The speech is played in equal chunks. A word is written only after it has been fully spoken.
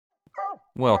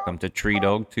Welcome to Tree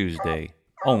Dog Tuesday,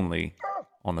 only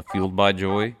on the Fueled by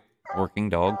Joy Working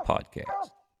Dog Podcast.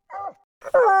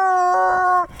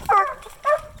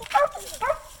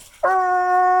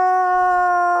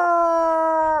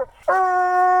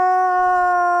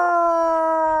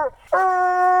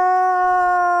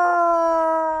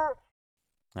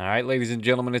 All right, ladies and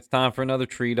gentlemen, it's time for another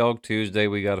Tree Dog Tuesday.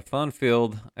 We got a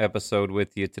fun-filled episode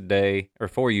with you today, or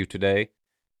for you today.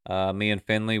 Me and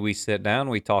Finley, we sit down,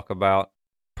 we talk about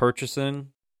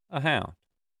purchasing a hound.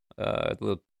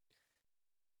 Little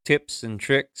tips and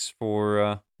tricks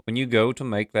for when you go to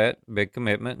make that big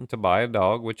commitment and to buy a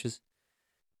dog, which is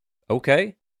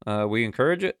okay. We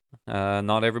encourage it.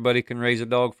 Not everybody can raise a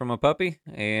dog from a puppy,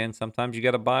 and sometimes you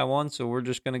got to buy one. So we're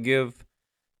just going to give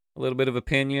a little bit of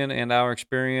opinion and our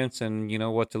experience, and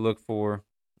what to look for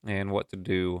and what to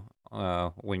do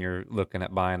when you're looking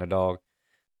at buying a dog.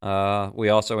 We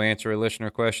also answer a listener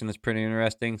question that's pretty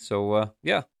interesting. So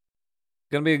yeah,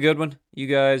 gonna be a good one. You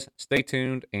guys stay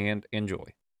tuned and enjoy.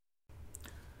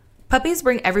 Puppies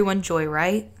bring everyone joy,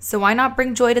 right? So why not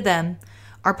bring joy to them?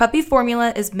 Our puppy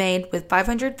formula is made with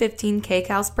 515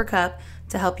 kcals per cup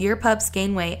to help your pups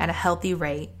gain weight at a healthy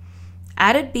rate.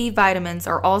 Added B vitamins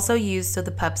are also used so the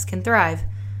pups can thrive.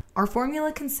 Our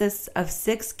formula consists of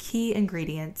 6 key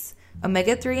ingredients: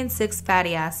 omega-3 and 6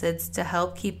 fatty acids to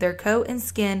help keep their coat and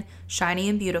skin shiny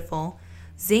and beautiful,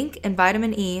 zinc and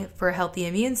vitamin E for a healthy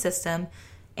immune system,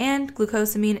 and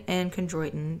glucosamine and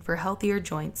chondroitin for healthier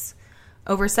joints.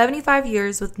 Over 75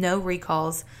 years with no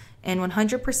recalls and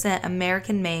 100%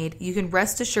 American made, you can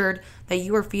rest assured that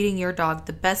you are feeding your dog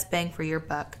the best bang for your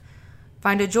buck.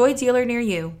 Find a Joy dealer near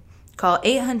you. Call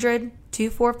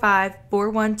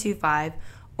 800-245-4125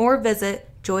 or visit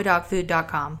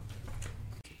joydogfood.com.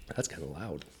 That's kind of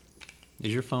loud.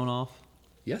 Is your phone off?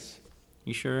 Yes.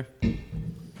 You sure? It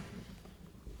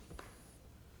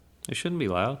shouldn't be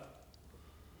loud.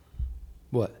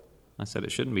 What? I said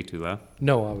it shouldn't be too loud.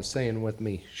 No, I was saying with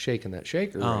me shaking that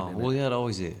shaker. Oh, right well, yeah, it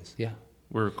always is. Yeah.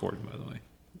 We're recording, by the way.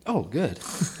 Oh, good.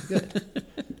 Good.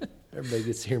 Everybody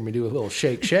gets to hear me do a little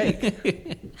shake, shake.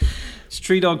 It's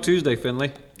Tree Dog Tuesday,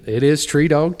 Finley. It is Tree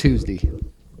Dog Tuesday.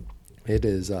 It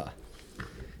is,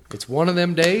 it's one of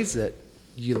them days that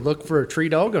you look for a tree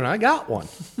dog, and I got one.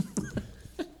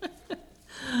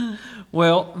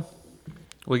 Well,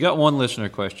 we got one listener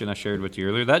question I shared with you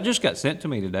earlier. That just got sent to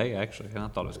me today, actually, and I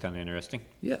thought it was kind of interesting.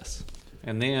 Yes.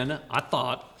 And then I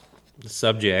thought the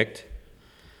subject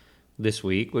this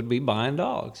week would be buying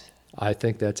dogs. I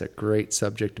think that's a great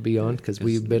subject to be on because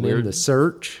we've been in the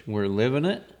search. We're living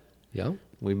it. Yep.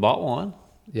 We bought one.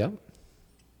 Yep.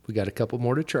 We got a couple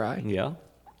more to try. Yeah.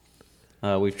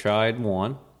 We've tried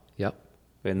one. Yep.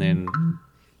 And then...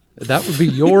 That would be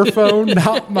your phone,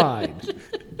 not mine.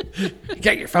 You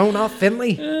got your phone off,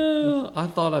 Finley? I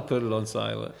thought I put it on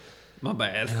silent. My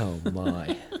bad. Oh,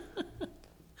 my.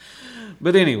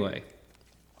 But anyway,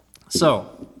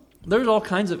 so there's all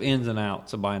kinds of ins and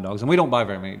outs of buying dogs, and we don't buy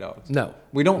very many dogs. No.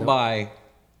 We don't buy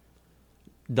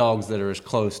dogs that are as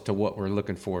close to what we're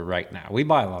looking for right now. We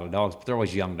buy a lot of dogs, but they're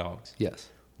always young dogs. Yes.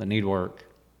 That need work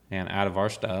and out of our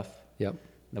stuff. Yep.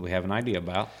 That we have an idea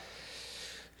about.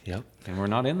 Yep. And we're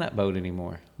not in that boat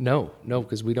anymore. No,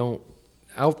 because we don't,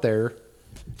 out there,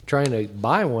 trying to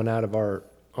buy one out of our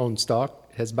own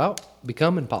stock has about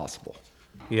become impossible.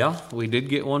 Yeah, we did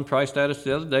get one priced at us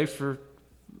the other day for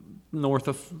north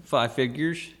of 5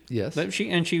 figures. Yes.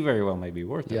 She very well may be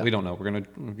worth it. Yeah. We don't know.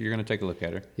 You're gonna take a look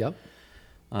at her. Yep.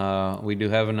 We do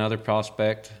have another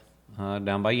prospect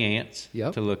down by Yance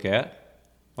Yep. to look at,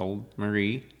 old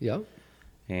Marie. Yep.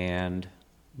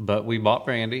 But we bought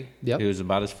Brandy, Yep. who's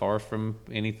about as far from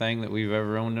anything that we've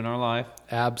ever owned in our life.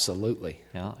 Absolutely.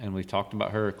 Yeah, and we've talked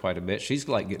about her quite a bit. She's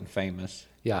like getting famous.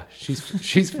 Yeah,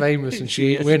 she's famous and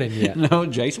she ain't winning yet. No,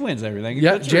 Jace wins everything. He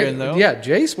Yeah, puts her in, though. Yeah,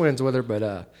 Jace wins with her,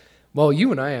 but well,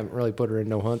 you and I haven't really put her in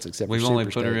no hunts except We've for only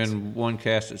Super put her Stakes. in one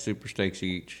cast at Super Stakes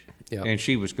each. Yeah. And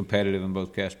she was competitive in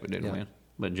both casts but didn't Yeah. win.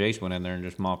 But Jace went in there and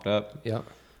just mopped up. Yeah.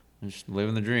 Just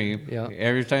living the dream. Yeah.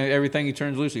 Everything he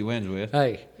turns loose, he wins with.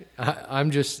 Hey, I'm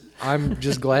just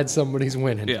glad somebody's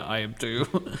winning. Yeah, I am too.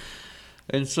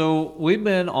 And so we've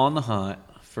been on the hunt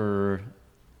for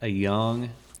a young...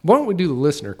 Why don't we do the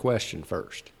listener question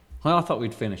first? Well, I thought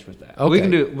we'd finish with that. Okay. We can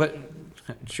do it, but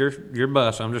sure, your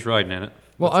bus. I'm just riding in it.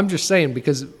 Well, I'm just saying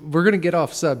because we're going to get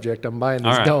off subject. I'm buying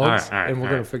these dogs, all right, and we're all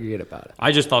going right. to forget about it.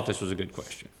 I just thought this was a good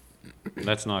question.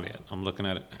 That's not it. I'm looking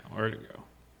at it now. Where'd it go?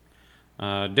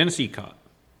 Dennis Ecott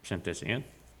sent this in.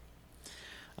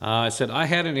 It said, I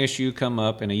had an issue come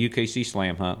up in a UKC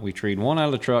slam hunt. We treed one out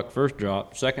of the truck, first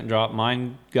drop. Second drop,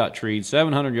 mine got treed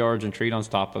 700 yards and treed on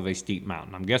top of a steep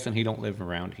mountain. I'm guessing he don't live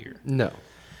around here. No.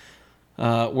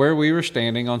 Where we were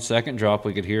standing on second drop,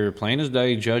 we could hear plain as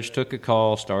day. Judge took a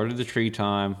call, started the tree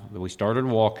time. We started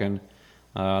walking.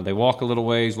 They walk a little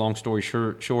ways. Long story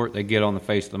short, they get on the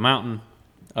face of the mountain.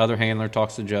 Other handler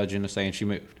talks the judge into saying she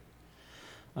moved.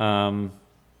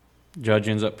 Judge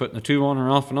ends up putting the 2 on her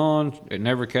off and on. It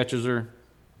never catches her.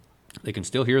 They can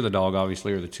still hear the dog,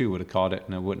 obviously, or the 2 would have caught it,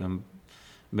 and it wouldn't have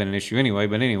been an issue anyway.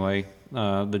 But anyway,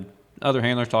 the other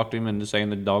handler talked to him into saying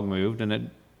the dog moved, and it,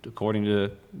 according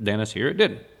to Dennis here, it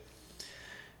didn't.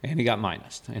 And he got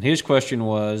minused. And his question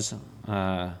was,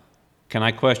 can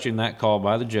I question that call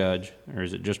by the judge, or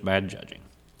is it just bad judging?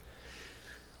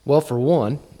 Well, for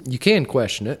one, you can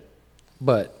question it,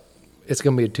 but it's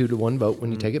going to be a 2-1 vote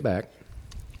when you take it back.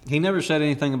 He never said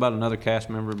anything about another cast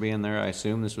member being there. I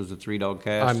assume this was a 3-dog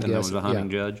cast, and there was a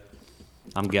hunting judge.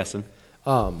 I'm guessing.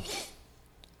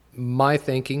 My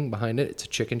thinking behind it, it's a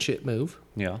chicken shit move.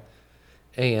 Yeah.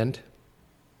 And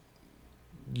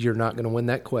you're not going to win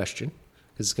that question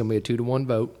because it's going to be a 2-1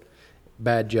 vote.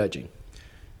 Bad judging.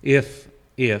 If,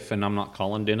 and I'm not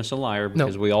calling Dennis a liar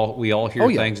because we all hear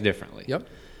things differently. Yep.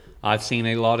 I've seen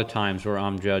a lot of times where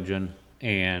I'm judging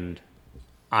and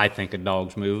I think a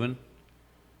dog's moving.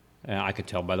 I could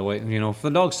tell by the way, if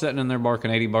the dog's sitting in there barking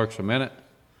 80 barks a minute,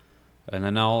 and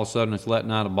then all of a sudden it's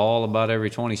letting out a ball about every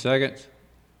 20 seconds,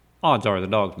 odds are the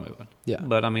dog's moving. Yeah.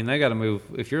 But, they got to move.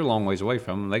 If you're a long ways away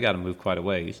from them, they got to move quite a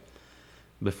ways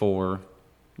before,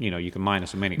 you can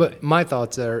minus them anyway. But my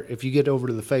thoughts are, if you get over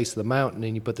to the face of the mountain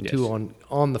and you put the 2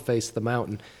 on the face of the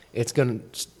mountain, it's going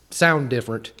to sound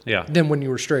different than when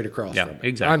you were straight across from it.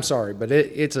 Exactly. I'm sorry, but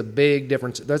it's a big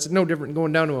difference. That's no different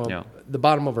going down to the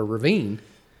bottom of a ravine.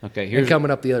 Okay, and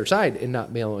coming up the other side and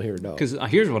not being able to hear a dog. Because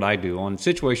here's what I do on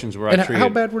situations where and I tree. How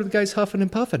bad were the guys huffing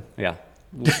and puffing? Yeah.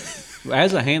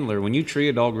 As a handler, when you tree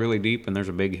a dog really deep and there's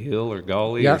a big hill or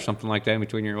gully or something like that in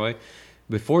between your way,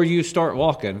 before you start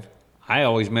walking, I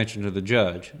always mention to the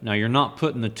judge, now you're not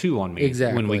putting the 2 on me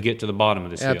when we get to the bottom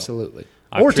of this hill. Absolutely.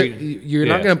 You're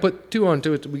not going to put 2 on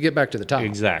to it till we get back to the top.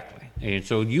 Exactly. And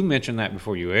so you mention that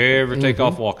before you ever take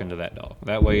off walking to that dog.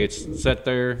 That way it's set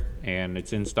there and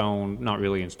it's in stone. Not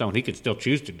really in stone. He could still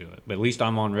choose to do it. But at least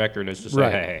I'm on record as to say,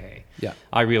 hey. Yeah.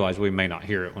 I realize we may not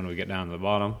hear it when we get down to the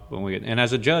bottom. And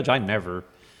as a judge, I never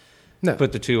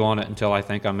put the 2 on it until I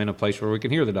think I'm in a place where we can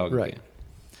hear the dog again.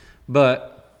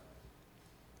 But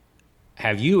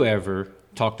have you ever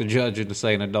talked the judge into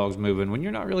saying a dog's moving when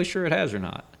you're not really sure it has or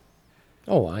not?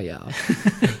 Oh, yeah.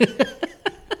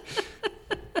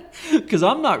 Because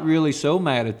I'm not really so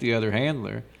mad at the other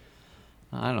handler.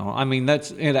 I don't know.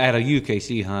 That's at a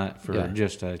UKC hunt for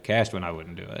just a cast when I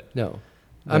wouldn't do it. No.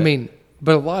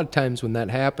 But a lot of times when that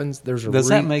happens, there's a Does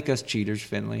that make us cheaters,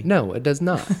 Finley? No, it does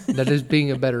not. That is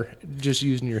being just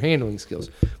using your handling skills.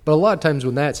 But a lot of times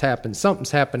when that's happened,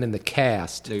 something's happened in the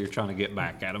cast. That you're trying to get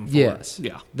back at them for. Yes.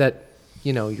 Yeah. That,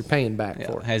 you're paying back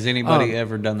for. Has anybody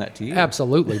ever done that to you?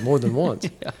 Absolutely, more than once.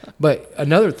 But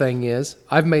another thing is,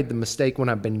 I've made the mistake when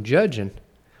I've been judging,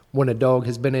 when a dog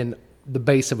has been in the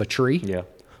base of a tree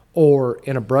or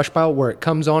in a brush pile where it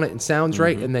comes on it and sounds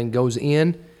right and then goes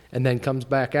in and then comes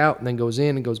back out and then goes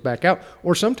in and goes back out.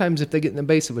 Or sometimes if they get in the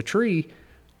base of a tree,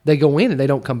 they go in and they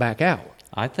don't come back out.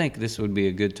 I think this would be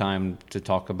a good time to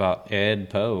talk about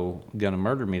Ed Poe gonna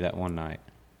murder me that one night.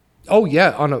 Oh,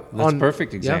 yeah. That's a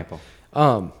perfect example.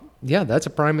 Yeah, that's a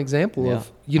prime example of,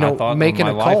 making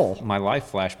a call. My life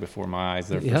flashed before my eyes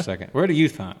there for a second. We're at a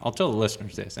youth hunt. I'll tell the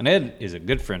listeners this. And Ed is a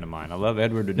good friend of mine. I love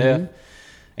Edward to death.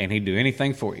 And he'd do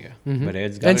anything for you. But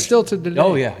Ed's got still to today.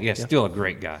 Oh, yeah. Still a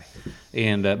great guy.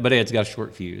 And but Ed's got a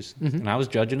short fuse. And I was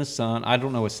judging his son. I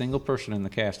don't know a single person in the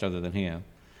cast other than him.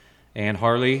 And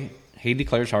he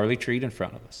declares Harley treed in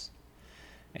front of us.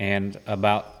 And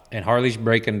Harley's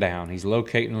breaking down. He's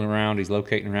locating around,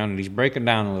 and he's breaking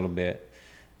down a little bit.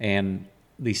 And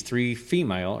these 2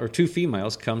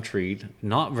 females come treed,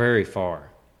 not very far.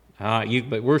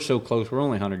 But we're so close, we're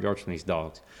only 100 yards from these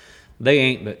dogs. They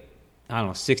ain't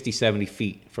but, 60, 70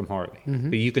 feet from Harley.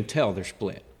 But you can tell they're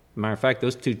split. Matter of fact,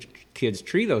 those 2 kids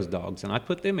tree those dogs, and I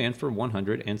put them in for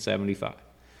 175.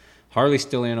 Harley's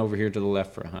still in over here to the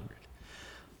left for 100.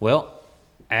 Well,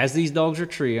 as these dogs are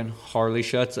treeing, Harley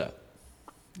shuts up.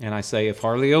 And I say, if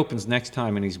Harley opens next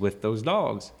time and he's with those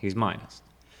dogs, he's minus.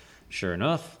 Sure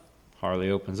enough, Harley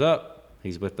opens up.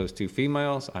 He's with those 2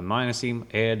 females. I minus him.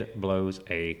 Ed blows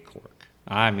a cork.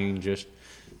 Just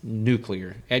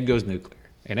nuclear. Ed goes nuclear.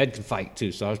 And Ed can fight,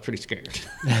 too, so I was pretty scared.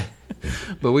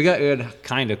 But we got Ed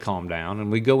kind of calmed down,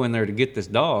 and we go in there to get this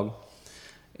dog.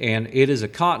 And it is a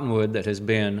cottonwood that has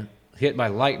been hit by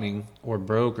lightning or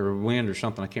broke or wind or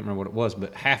something. I can't remember what it was,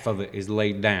 but half of it is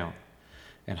laid down.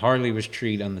 And Harley was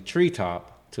treed on the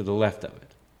treetop to the left of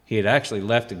it. he had actually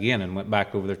left again and went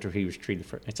back over there till he was treated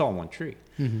for. It's all one tree.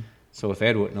 Mm-hmm. So if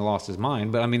Ed wouldn't have lost his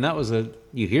mind, but I mean that was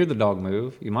you hear the dog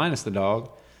move, you minus the dog.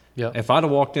 Yeah. If I'd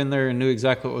have walked in there and knew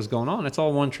exactly what was going on, it's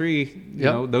all one tree. You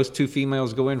know, those two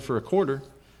females go in for a quarter,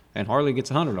 and Harley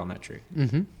gets 100 on that tree.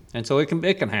 Mm-hmm. And so it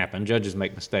can happen. Judges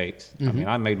make mistakes. Mm-hmm. I mean,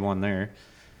 I made one there.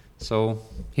 So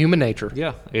human nature.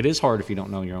 Yeah, it is hard if you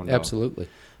don't know your own dog. Absolutely.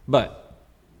 But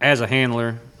as a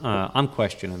handler, I'm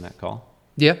questioning that call.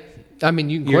 Yeah. I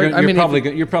mean, you're probably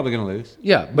going to lose.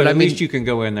 Yeah, but at least you can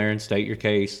go in there and state your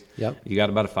case. Yep. You got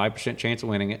about a 5% chance of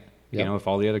winning it. Yep. You know, if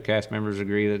all the other cast members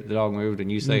agree that the dog moved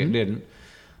and you say it didn't,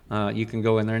 you can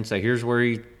go in there and say, here's where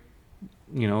he,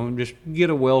 you know, just get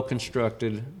a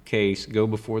well-constructed case, go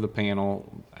before the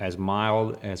panel as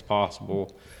mild as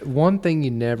possible. One thing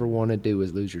you never want to do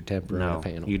is lose your temper on a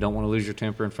panel. You don't want to lose your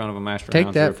temper in front of a master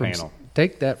announcer or a panel.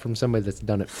 Take that from somebody that's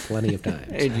done it plenty of times.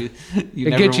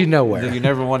 It gets you nowhere. You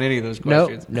never want any of those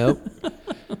questions. Nope.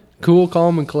 Cool,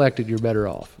 calm, and collected, you're better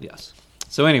off. Yes.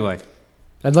 So anyway.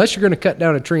 Unless you're going to cut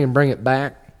down a tree and bring it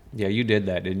back. Yeah, you did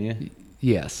that, didn't you?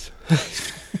 Yes.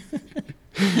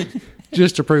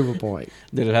 Just to prove a point.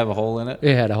 Did it have a hole in it?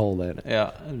 It had a hole in it.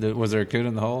 Yeah. Was there a coon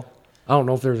in the hole? I don't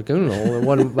know if there was a coon in the hole. It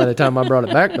wasn't by the time I brought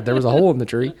it back, but there was a hole in the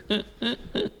tree.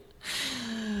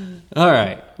 All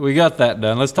right. We got that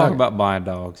done. Let's talk about buying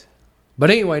dogs. But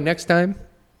anyway, next time,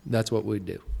 that's what we'd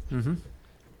do. Mm-hmm.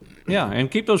 Yeah, and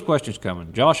keep those questions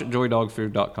coming. Josh at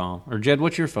joydogfood.com. Or, Jed,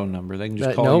 what's your phone number? They can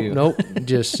just call you. Nope.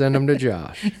 Just send them to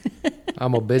Josh.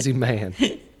 I'm a busy man.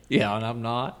 Yeah, and I'm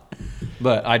not.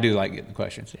 But I do like getting the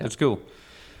questions. That's cool.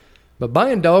 But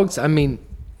buying dogs, I mean,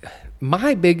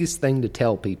 my biggest thing to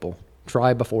tell people,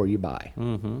 try before you buy.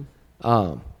 Mm-hmm.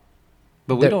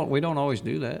 But we don't always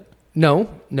do that. No.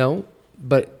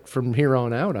 But from here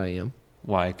on out, I am.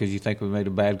 Why? Because you think we made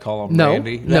a bad call on No,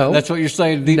 Randy? no. That's what you're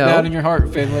saying deep down in your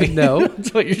heart, Finley. No.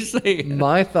 That's what you're saying.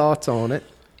 My thoughts on it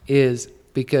is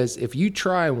because if you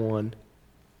try one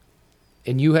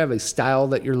and you have a style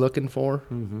that you're looking for,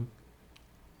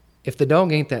 if the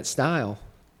dog ain't that style,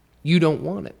 you don't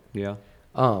want it. Yeah.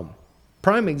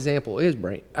 Prime example is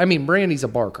Brandy. I mean, Brandy's a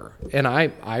barker, and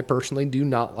I personally do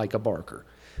not like a barker.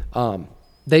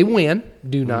 They win.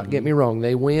 Do not get me wrong.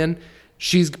 They win.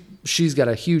 She's got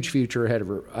a huge future ahead of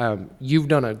her. You've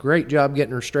done a great job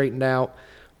getting her straightened out.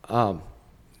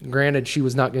 Granted, she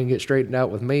was not going to get straightened out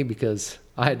with me because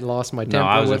I had lost my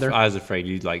temper with her. I was afraid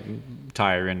you'd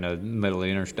tie her in the middle of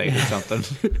the interstate or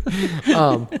something.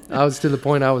 I was to the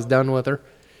point I was done with her.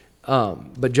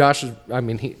 But Josh is, I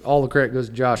mean, all the credit goes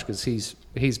to Josh because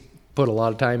he's put a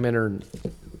lot of time in her and,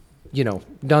 you know,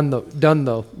 done the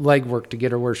legwork to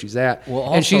get her where she's at. Well,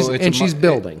 also, she's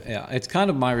building. It's kind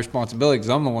of my responsibility because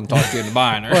I'm the one talking into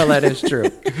buying her. Well, that is true.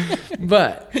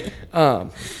 But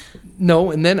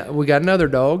no, and then we got another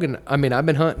dog, and I mean, I've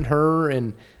been hunting her,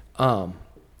 and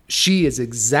she is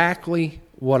exactly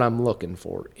what I'm looking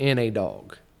for in a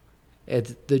dog.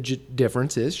 The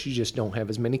difference is she just don't have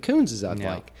as many coons as I'd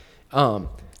like.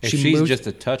 If she's just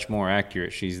a touch more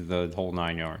accurate, she's the whole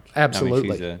 9 yards.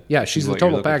 Absolutely. She's the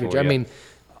total package.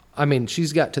 I mean,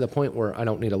 she's got to the point where I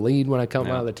don't need a lead when I come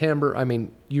out of the timber. I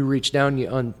mean, you reach down,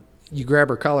 you grab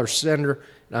her collar, send her.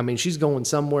 I mean, she's going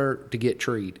somewhere to get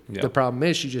treed. Yeah. The problem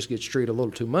is she just gets treed a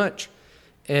little too much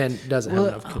and doesn't have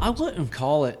enough coons. I wouldn't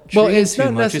call it treed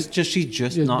too much. It's just she's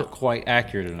just not quite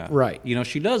accurate enough. Right. You know,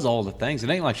 she does all the things. It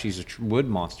ain't like she's a wood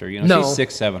monster. You know, she's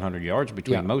 600-700 yards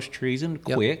between most trees and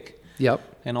quick. Yep.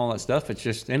 And all that stuff. It's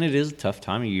just, and it is a tough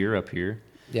time of year up here.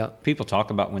 Yep. People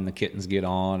talk about when the kittens get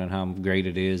on and how great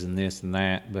it is and this and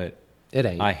that, but it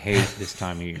ain't. I hate this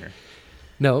time of year.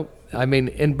 No, I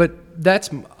mean, but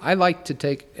I like to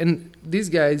take, and these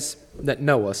guys that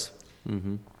know us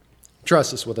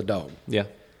trust us with a dog. Yeah.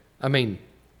 I mean,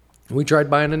 we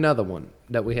tried buying another one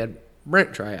that we had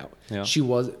Brent try out. Yeah.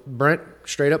 Brent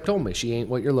straight up told me she ain't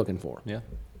what you're looking for. Yeah.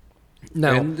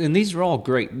 No, and these are all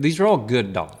great. These are all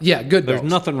good dogs. Yeah, good dogs.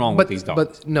 There's nothing wrong with these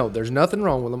dogs. But no, there's nothing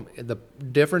wrong with them. The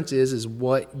difference is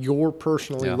what you're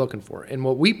personally looking for. And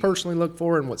what we personally look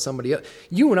for and what somebody else.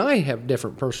 You and I have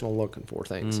different personal looking for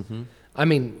things. Mm-hmm. I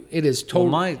mean, it is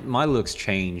totally. Well, my looks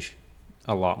change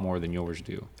a lot more than yours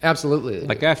do. Absolutely.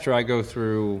 Like after I go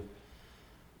through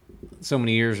so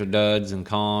many years of duds and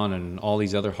con and all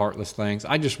these other heartless things,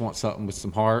 I just want something with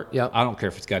some heart. Yeah. I don't care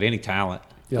if it's got any talent.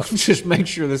 Yep. Just make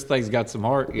sure this thing's got some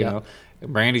heart, you know.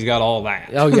 Brandy's got all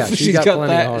that. Oh, yeah. She's got plenty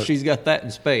that. Of heart. She's got that in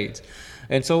spades.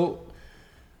 And so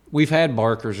we've had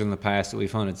barkers in the past that we've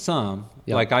hunted some.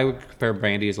 Yep. Like I would compare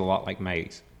Brandy as a lot like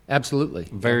Maze. Absolutely.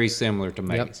 Very similar to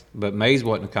Maze. Yep. But Maze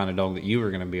wasn't the kind of dog that you were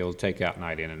going to be able to take out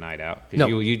night in and night out. Because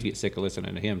you'd get sick of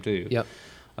listening to him too. Yep.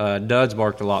 Duds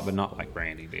barked a lot, but not like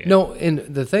Brandy did. No, and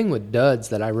the thing with Duds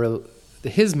that I really,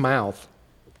 his mouth.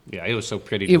 Yeah, it was so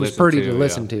pretty to listen to. It was pretty to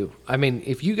listen to. I mean,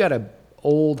 if you got a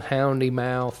old houndy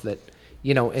mouth that,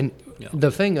 and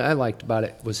the thing I liked about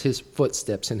it was his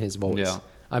footsteps and his voice. Yeah.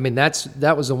 I mean,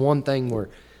 that was the one thing where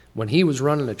when he was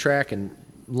running the track and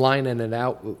lining it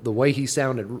out, the way he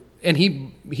sounded, and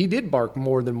he did bark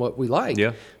more than what we liked.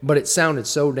 Yeah. But it sounded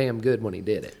so damn good when he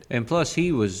did it. And plus,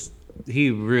 he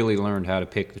really learned how to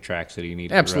pick the tracks that he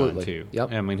needed Absolutely. to run, too.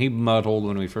 Yep. I mean, he mudholed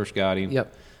when we first got him.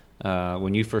 Yep.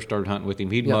 When you first started hunting with him,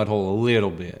 he'd Yep. mudhole a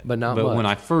little bit. But not much. when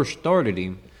I first started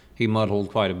him, he mudholed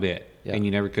quite a bit. Yep. And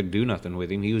you never could do nothing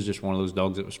with him. He was just one of those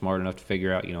dogs that was smart enough to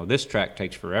figure out, this track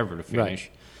takes forever to finish.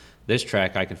 Right. This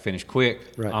track I can finish quick.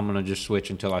 Right. I'm going to just switch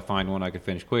until I find one I can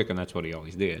finish quick, and that's what he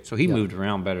always did. So he Yep. moved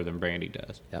around better than Brandy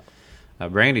does.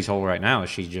 Yep. Brandy's hole right now is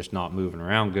she's just not moving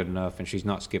around good enough, and she's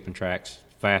not skipping tracks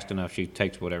fast enough. She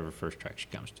takes whatever first track she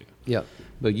comes to. Yep.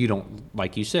 But you don't,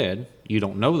 like you said, you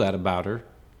don't know that about her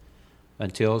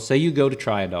until, say you go to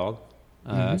try a dog.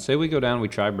 Say we go down and we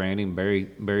try Brandy, and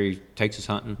Barry takes us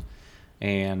hunting,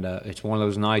 and it's one of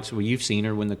those nights where you've seen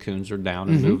her when the coons are down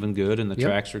and moving good and the Yep.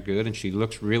 tracks are good, and she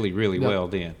looks really, really Yep. well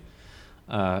then.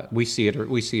 We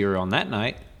see her on that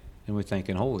night, and we're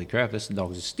thinking, holy crap, this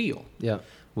dog's a steal. Yeah.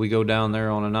 We go down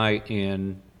there on a night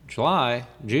in July,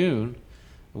 June,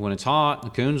 when it's hot, the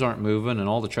coons aren't moving, and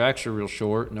all the tracks are real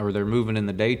short, or they're moving in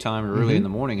the daytime or early in the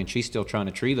morning, and she's still trying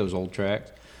to tree those old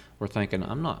tracks. We're thinking,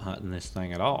 I'm not hunting this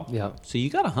thing at all. Yeah. So you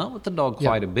got to hunt with the dog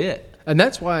quite a bit. And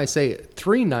that's why I say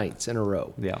 3 nights in a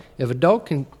row. Yeah. If a dog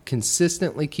can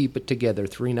consistently keep it together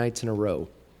 3 nights in a row,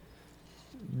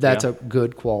 that's a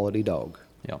good quality dog.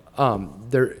 Yeah.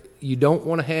 You don't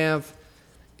want to have,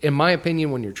 in my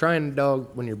opinion, when you're trying a dog,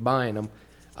 when you're buying them,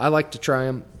 I like to try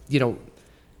them,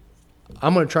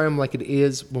 I'm going to try them like it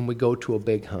is when we go to a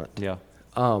big hunt. Yeah.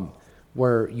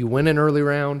 Where you win an early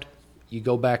round, you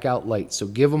go back out late. So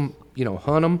give them,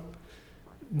 hunt them,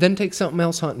 then take something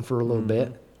else hunting for a little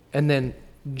bit, and then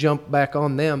jump back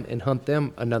on them and hunt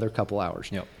them another couple hours.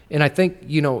 Yep. And I think,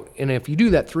 and if you do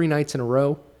that 3 nights in a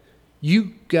row,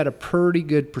 you got a pretty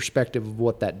good perspective of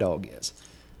what that dog is.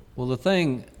 Well, the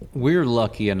thing, we're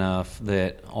lucky enough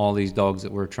that all these dogs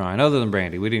that we're trying, other than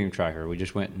Brandy, we didn't even try her. We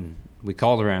just went and we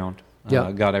called around,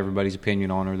 got everybody's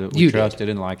opinion on her that we trusted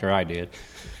and liked her. I did.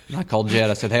 And I called Jed.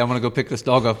 I said, hey, I'm going to go pick this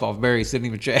dog up off Barry. He didn't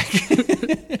even check.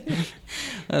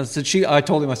 I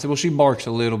told him, I said, well, she barks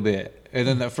a little bit. And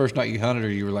then that first night you hunted her,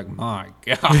 you were like, my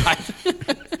God.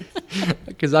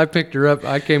 Because I picked her up.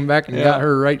 I came back and got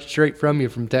her right straight from you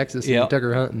from Texas and took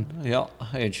her hunting. Yeah,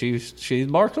 and she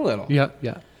barked a little.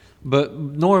 Yeah. But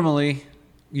normally,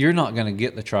 you're not going to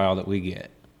get the trial that we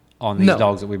get on these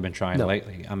dogs that we've been trying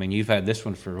lately. I mean, you've had this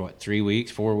one for, 3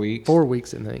 weeks, 4 weeks? 4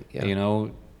 weeks, I think, yeah.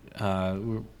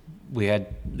 We had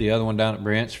the other one down at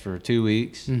Brent's for 2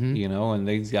 weeks, and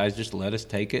these guys just let us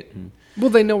take it. And well,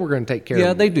 they know we're going to take care of them.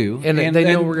 Yeah, they do. And they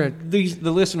know we're going to...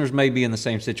 The listeners may be in the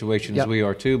same situation as we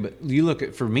are, too. But you look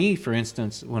at, for me, for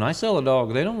instance, when I sell a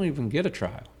dog, they don't even get a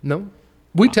trial. No.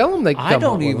 We tell them they can come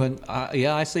hunt with them.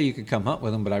 I say you can come hunt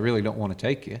with them, but I really don't want to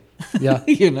take you. Yeah.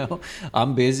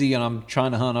 I'm busy and I'm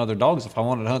trying to hunt other dogs. If I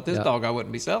wanted to hunt this dog, I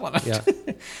wouldn't be selling it.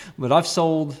 Yeah. But I've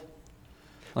sold...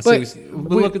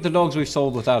 look at the dogs we've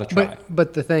sold without a trial.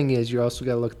 But the thing is, you also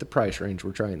got to look at the price range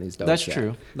we're trying these dogs That's at.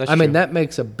 true. I mean, that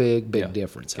makes a big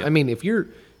difference. Yeah. I mean, if you're,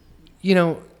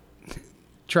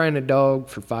 trying a dog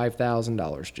for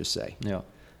 $5,000, just say. Yeah.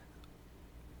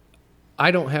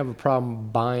 I don't have a problem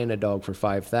buying a dog for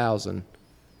 $5,000.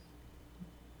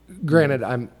 Granted,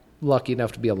 I'm lucky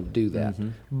enough to be able to do that,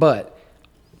 but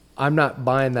I'm not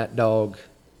buying that dog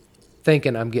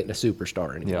thinking I'm getting a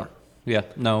superstar anymore. Yeah.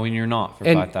 No, and you're not for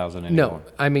 $5,000 anymore. No,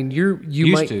 I mean you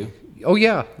Used might. to. Oh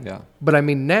yeah. Yeah. But I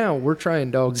mean now we're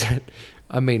trying dogs that,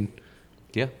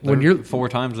 Yeah. When you're 4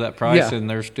 times that price, Yeah. and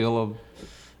they're still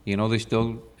they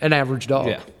still. an average dog.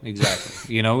 Yeah,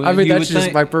 exactly. I mean that's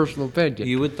just my personal opinion.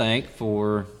 You would think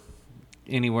for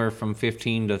anywhere from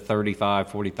 15 to 35,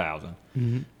 40,000,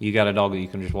 you got a dog that you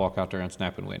can just walk out there and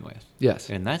snap and win with. Yes.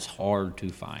 And that's hard to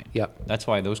find. Yep. That's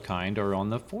why those kind are on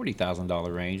the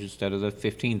 $40,000 range instead of the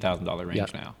 $15,000 range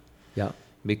Yep. now. Yeah.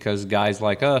 Because guys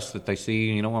like us that they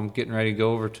see, I'm getting ready to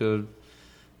go over to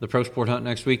the Pro Sport Hunt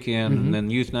next weekend, and then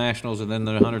Youth Nationals, and then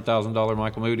the $100,000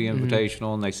 Michael Moody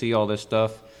Invitational, and they see all this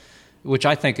stuff, which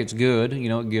I think it's good.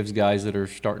 It gives guys that are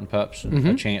starting pups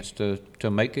a chance to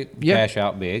make it cash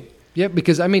out big. Yeah,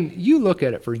 because you look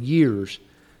at it for years.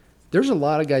 There's a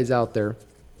lot of guys out there,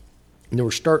 and they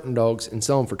were starting dogs and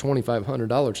selling for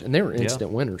 $2,500, and they were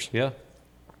instant winners. Yeah.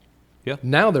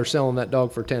 Now they're selling that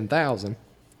dog for $10,000,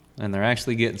 And they're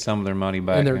actually getting some of their money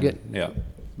back. and they're getting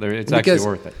It's actually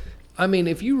worth it. I mean,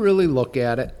 if you really look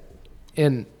at it,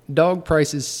 and dog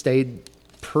prices stayed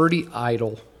pretty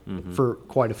idle for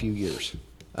quite a few years.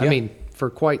 I mean, for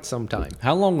quite some time.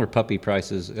 How long were puppy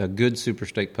prices? A good super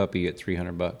steak puppy at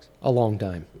 $300? A long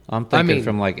time. I'm thinking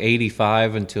from like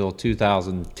 85 until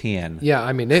 2010. Yeah,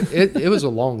 I mean, it was a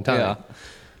long time. Yeah.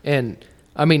 And,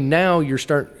 I mean, now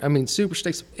super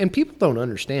steaks, and people don't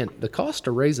understand the cost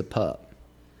to raise a pup.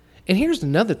 And here's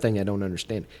another thing I don't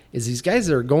understand, is these guys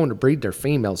that are going to breed their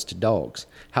females to dogs,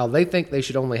 how they think they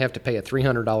should only have to pay a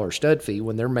 $300 stud fee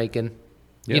when they're making,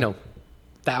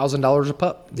 $1,000 a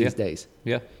pup these days.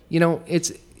 Yeah.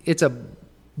 It's a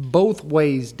both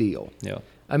ways deal. Yeah.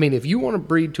 I mean, if you want to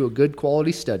breed to a good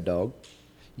quality stud dog,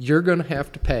 you're going to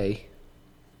have to pay.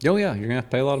 Oh, yeah. You're going to have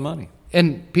to pay a lot of money.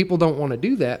 And people don't want to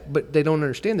do that, but they don't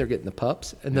understand they're getting the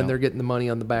pups, and then they're getting the money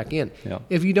on the back end. Yeah.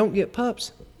 If you don't get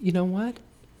pups, you know what?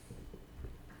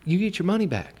 You get your money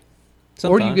back.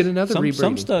 Sometimes. Or you get another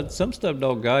rebreeding. Some stud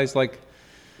dog guys,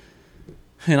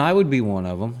 and I would be one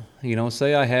of them.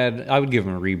 Say I would give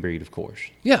them a rebreed, of course.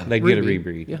 Yeah, they'd get a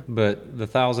rebreed. Yeah. But the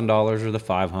 $1,000 or the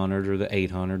 $500 or the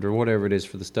 $800 or whatever it is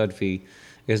for the stud fee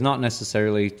is not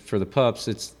necessarily for the pups.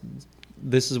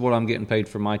 This is what I'm getting paid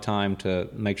for my time to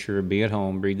make sure be at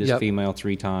home, breed this female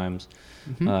 3 times,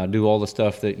 do all the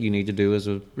stuff that you need to do as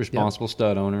a responsible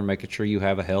stud owner, making sure you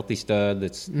have a healthy stud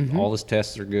that's all his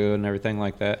tests are good and everything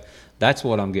like that. That's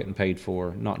what I'm getting paid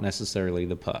for, not necessarily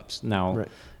the pups. Now,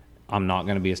 I'm not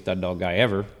going to be a stud dog guy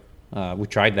ever. We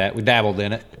tried that. We dabbled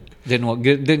in it.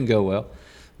 Didn't go well.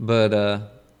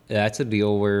 But that's a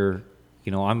deal where,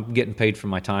 I'm getting paid for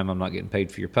my time. I'm not getting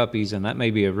paid for your puppies. And that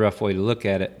may be a rough way to look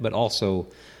at it. But also,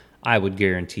 I would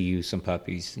guarantee you some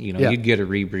puppies. You'd get a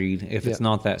rebreed. If it's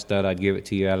not that stud, I'd give it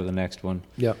to you out of the next one.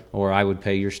 Yeah. Or I would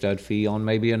pay your stud fee on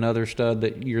maybe another stud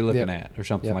that you're looking at or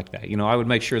something like that. I would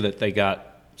make sure that they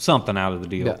got something out of the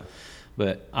deal. Yeah.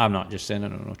 But I'm not just sending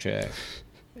them no check.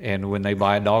 And when they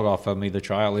buy a dog off of me, the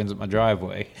trial ends at my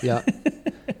driveway. Yeah.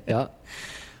 Yeah.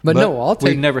 But no,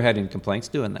 we've never had any complaints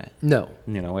doing that. No.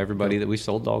 Everybody that we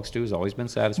sold dogs to has always been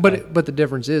satisfied. But the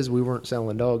difference is we weren't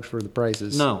selling dogs for the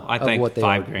prices. No, I think what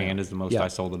 $5,000 is the most I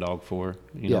sold a dog for.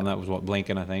 And that was what,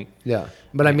 Blinken, I think. Yeah.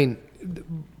 But I mean,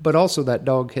 but also that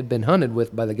dog had been hunted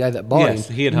with by the guy that bought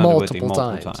him. He had hunted with him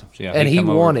multiple times. Yeah, and he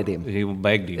wanted him. He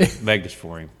begged us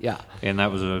for him. Yeah. And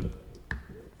that was a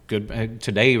good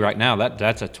today. Right now,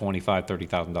 that's a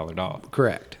 $25,000-$30,000 dog.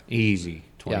 Correct. Easy.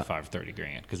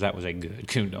 $25,000-$30,000 because that was a good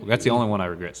coon dog. That's the only one I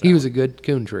regret selling. He was a good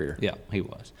coon treer. Yeah, he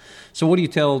was. So what do you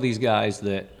tell these guys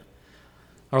that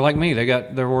are like me?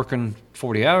 They're working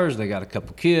 40 hours. They got a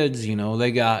couple kids.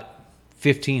 They got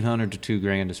 $1,500 to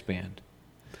 $2,000 to spend.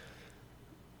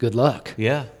 Good luck.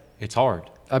 Yeah, it's hard.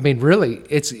 I mean, really,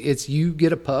 it's you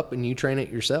get a pup and you train it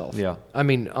yourself. Yeah. I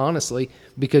mean, honestly,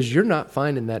 because you're not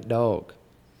finding that dog.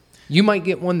 You might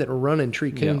get one that are running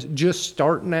tree coons just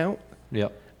starting out. Yeah.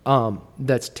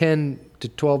 That's 10 to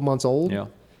 12 months old. Yeah.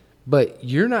 But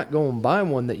you're not going to buy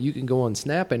one that you can go on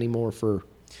Snap anymore for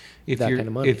that kind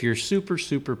of money. If you're super,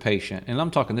 super patient, and I'm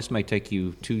talking this may take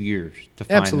you 2 years to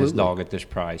find this dog at this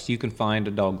price, you can find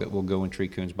a dog that will go in tree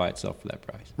coons by itself for that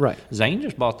price. Right. Zane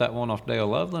just bought that one off Dale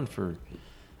Loveland for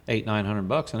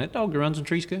 $800-$900, and that dog runs in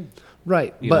tree coons.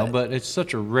 Right. But it's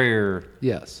such a rare.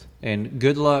 Yes. And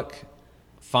good luck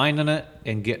finding it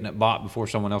and getting it bought before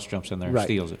someone else jumps in there and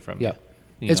steals it from you.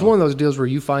 It's one of those deals where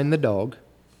you find the dog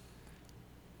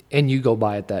and you go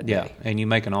buy it that day. Yeah, and you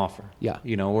make an offer. Yeah.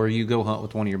 Or you go hunt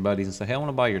with one of your buddies and say, hey, I want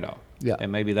to buy your dog. Yeah.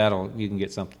 And maybe you can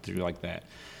get something through like that.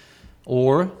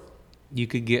 Or you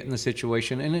could get in the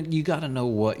situation, and you got to know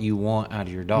what you want out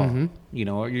of your dog. Mm-hmm.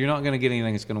 You're not going to get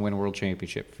anything that's going to win a world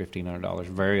championship for $1,500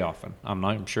 very often.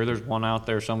 I'm sure there's one out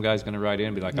there. Some guy's going to write in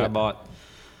and be like, I bought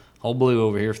Old Blue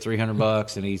over here for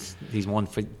 $300 and he's won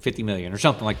 $50 million or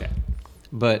something like that.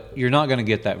 But you're not going to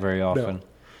get that very often. No.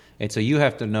 And so you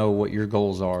have to know what your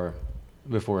goals are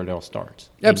before it all starts.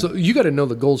 Absolutely. You got to know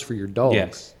the goals for your dog.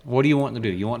 Yes. What do you want to do?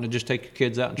 You want to just take your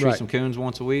kids out and treat some coons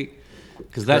once a week?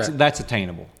 Because that's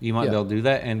attainable. You might be able to do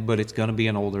that, but it's going to be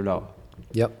an older dog.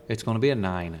 Yep. It's going to be a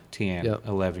 9, 10,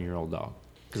 11-year-old dog.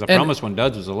 Because I promise when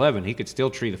Duds was 11, he could still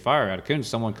tree the fire out of coons.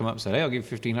 Someone come up and said, hey, I'll give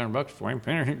you $1,500 for him.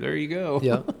 There you go.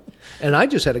 Yeah. And I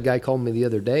just had a guy call me the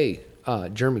other day,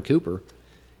 Jeremy Cooper.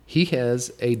 He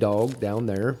has a dog down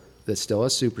there that still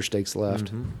has super stakes left.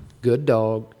 Mm-hmm. Good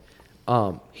dog.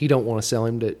 He don't want to sell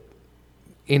him to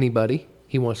anybody.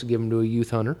 He wants to give him to a youth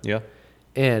hunter. Yeah.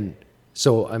 And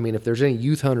so, I mean, if there's any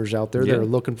youth hunters out there that are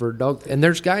looking for a dog, and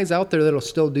there's guys out there that'll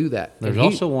still do that. There's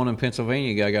also one in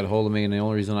Pennsylvania. A guy got a hold of me, and the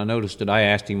only reason I noticed it, I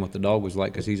asked him what the dog was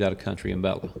like because he's out of country in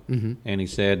Bella. Mm-hmm. And he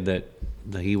said that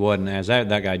he wasn't as that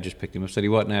guy just picked him up. Said he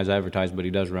wasn't as advertised, but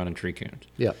he does run in tree coons.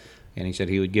 Yep. And he said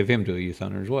he would give him to a youth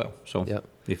hunter as well. So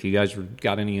if you guys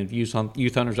got any youth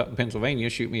hunters up in Pennsylvania,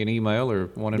 shoot me an email, or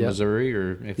one in Missouri,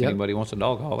 or if anybody wants a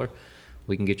dog hauler,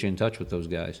 we can get you in touch with those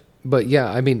guys. But yeah,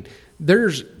 I mean,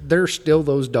 there's still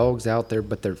those dogs out there,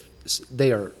 but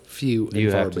they are few and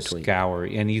you far have to between. Scour,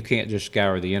 and you can't just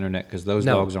scour the internet, because those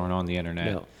dogs aren't on the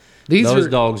internet. No. Those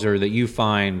dogs are that you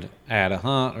find at a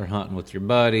hunt or hunting with your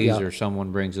buddies, or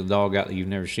someone brings a dog out that you've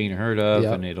never seen or heard of,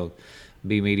 and it'll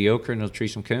be mediocre, and they'll treat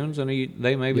some coons, and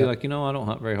they may be like, I don't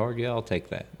hunt very hard. Yeah, I'll take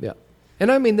that. Yeah.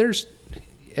 And I mean, there's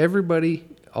everybody,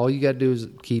 all you got to do is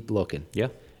keep looking. Yeah.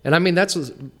 And I mean, that's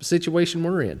the situation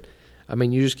we're in. I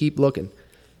mean, you just keep looking.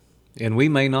 And we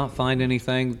may not find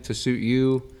anything to suit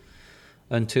you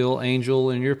until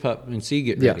Angel and your pup and C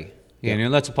get ready. Yeah.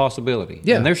 And that's a possibility.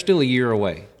 Yeah. And they're still a year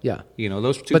away. Yeah.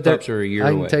 Those two pups are a year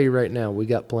away. I can tell you right now, we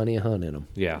got plenty of hunt in them.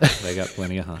 Yeah, they got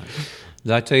plenty of hunt.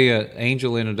 Did I tell you,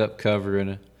 Angel ended up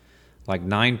covering like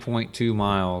 9.2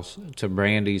 miles to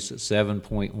Brandy's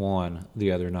 7.1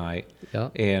 the other night. Yeah.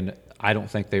 And I don't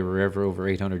think they were ever over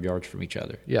 800 yards from each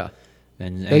other. Yeah.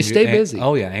 And they stay busy.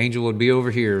 Oh, yeah. Angel would be over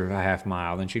here a half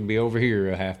mile, then she'd be over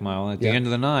here a half mile. And at the end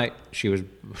of the night, she was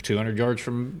 200 yards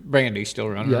from Brandy, still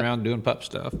running around doing pup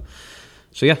stuff.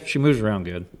 So, yeah, she moves around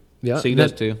good. Yeah. C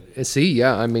does too. C,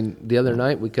 I mean, the other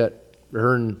night we cut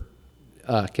her and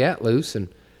Cat loose, and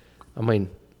I mean,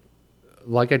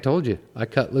 like I told you, I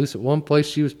cut loose at one place.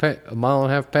 She was a mile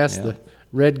and a half past the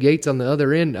red gates on the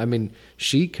other end. I mean,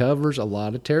 she covers a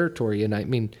lot of territory, and I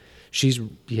mean, she's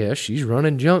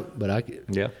running junk, but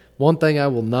one thing I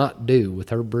will not do with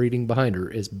her breeding behind her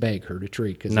is beg her to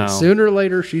tree, because sooner or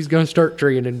later she's going to start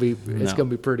treeing, and it's going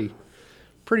to be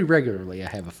pretty regularly, I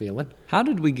have a feeling. How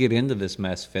did we get into this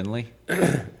mess, Finley?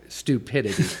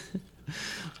 Stupidity.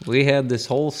 We had this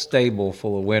whole stable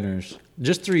full of winners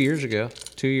just 2 years ago.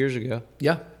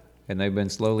 Yeah. And they've been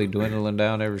slowly dwindling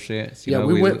down ever since.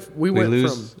 We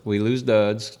lose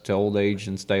duds to old age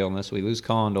and staleness. We lose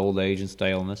con to old age and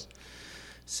staleness.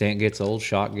 Scent gets old,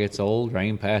 shock gets old,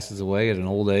 rain passes away at an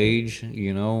old age,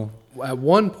 At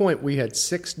one point, we had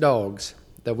 6 dogs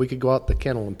that we could go out the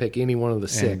kennel and pick any one of the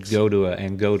 6. And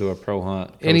go to a pro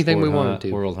hunt. Anything we wanted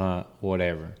to. World hunt,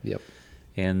 whatever. Yep.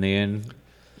 And then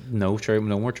no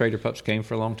more trader pups came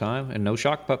for a long time, and no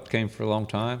shock pups came for a long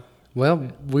time. Well,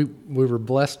 we were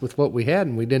blessed with what we had,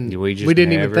 and we didn't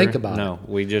even think about it. No,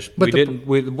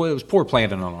 it was poor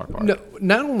planning on our part. No,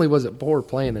 not only was it poor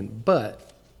planning,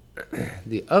 but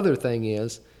the other thing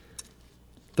is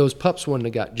those pups wouldn't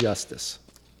have got justice,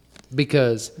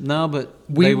 because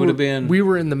they would have been. We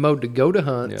were in the mode to go to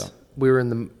hunts. Yeah. We were in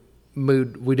the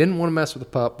mood. We didn't want to mess with the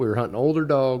pup. We were hunting older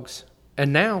dogs,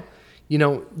 and now,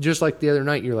 just like the other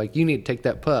night, you're like, you need to take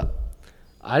that pup.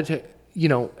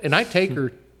 And I take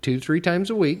her 2-3 times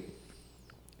a week,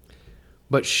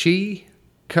 but she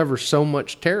covers so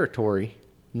much territory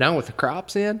now with the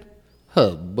crops in.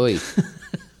 Oh boy,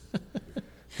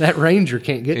 that ranger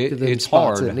can't get to the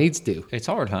spots it needs to. It's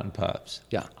hard hunting pups.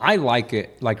 Yeah, I like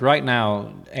it. Like right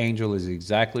now, Angel is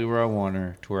exactly where I want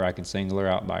her, to where I can single her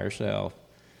out by herself,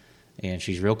 and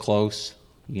she's real close.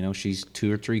 She's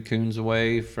 2 or 3 coons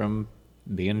away from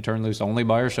being turned loose only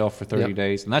by herself for 30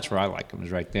 days, and that's where I like them,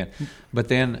 is right then. But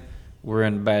then we're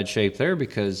in bad shape there,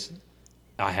 because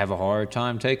I have a hard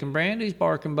time taking Brandy's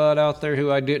barking bud out there,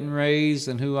 who I didn't raise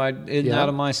and who I isn't out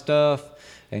of my stuff,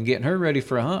 and getting her ready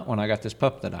for a hunt when I got this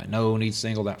pup that I know needs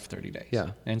singled out for 30 days.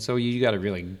 Yeah. And so you got to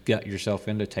really gut yourself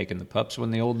into taking the pups when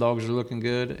the old dogs are looking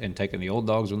good, and taking the old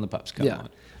dogs when the pups come on.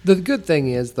 The good thing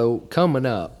is, though, coming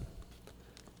up,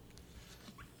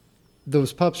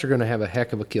 those pups are going to have a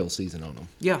heck of a kill season on them.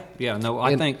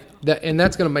 I think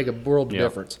that's going to make a world of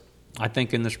difference. I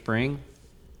think in the spring,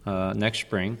 next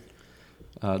spring,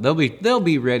 they'll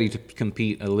be ready to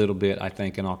compete a little bit. I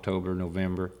think in October,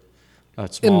 November,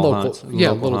 small hunts,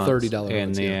 little hunts, $30 and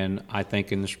hunts, then I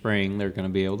think in the spring they're going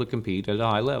to be able to compete at a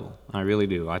high level. I really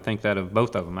do. I think that of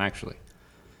both of them, actually.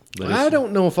 But I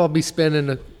don't know if I'll be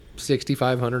spending a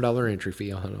 $6,500 entry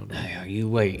fee on them. You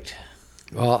wait.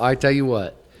 Well, I tell you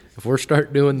what. If we're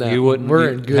start doing that, we're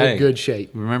in good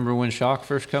shape. Remember when Shock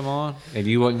first come on, and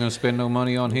you wasn't going to spend no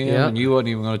money on him, and you wasn't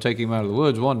even going to take him out of the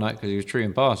woods one night because he was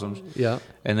treeing possums. Yeah.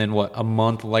 And then a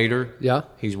month later,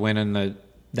 he's winning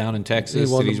down in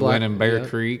Texas, and he's winning Bear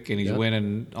Creek, and he's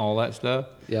winning all that stuff.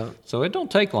 Yeah. So it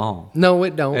don't take long. No,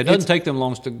 it don't. It doesn't take them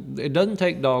long. It doesn't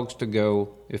take dogs to go,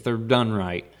 if they're done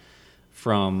right,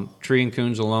 from treeing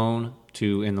coons alone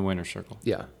to in the winner's circle.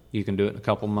 Yeah. You can do it in a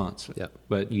couple months. Yeah.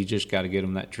 But you just got to get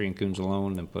them that tree and coons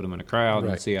alone and put them in a crowd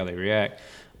Right. and see how they react.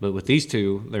 But with these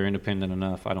two, they're independent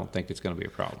enough. I don't think it's going to be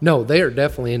a problem. No, they are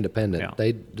definitely independent.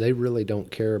 Yeah. They really don't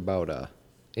care about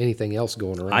anything else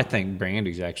going around. I think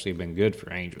Brandy's actually been good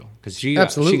for Angel because she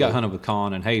Absolutely. got hunted with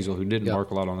Con and Hazel, who didn't Yeah.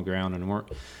 bark a lot on the ground and weren't.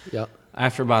 Yeah.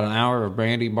 After about an hour of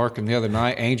Brandy barking the other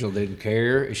night, Angel didn't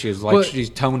care. She was like, Well, she's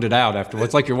toned it out afterwards.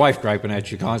 It's like your wife griping at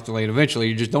you constantly, and eventually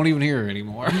you just don't even hear her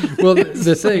anymore. Well,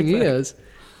 the thing is,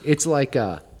 it's like,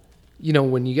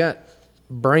 when you got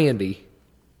Brandy,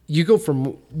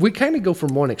 we kind of go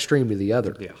from one extreme to the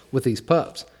other Yeah. with these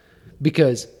pups.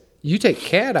 Because you take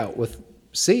Cat out with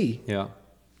C, Yeah.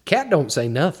 Cat don't say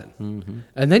nothing.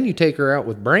 And then you take her out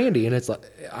with Brandy, and it's like,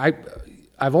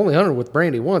 I've only hunted with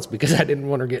Brandy once because I didn't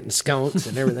want her getting skunks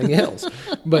and everything else.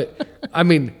 But, I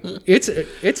mean,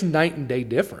 it's night and day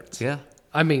difference. Yeah.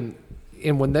 I mean,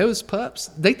 and when those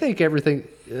pups, they think everything,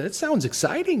 that sounds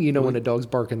exciting, when a dog's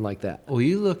barking like that. Well,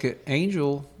 you look at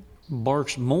Angel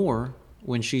barks more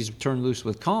when she's turned loose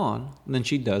with Con than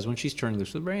she does when she's turned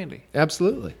loose with Brandy.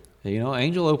 Absolutely.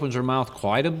 Angel opens her mouth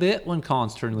quite a bit when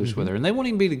Con's turned loose with her. And they won't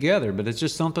even be together, but it's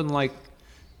just something like,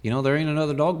 there ain't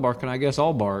another dog barking, I guess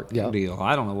I'll bark deal.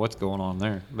 I don't know what's going on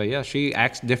there. But, yeah, she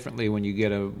acts differently when you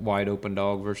get a wide open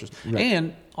dog versus. Right.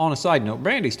 And on a side note,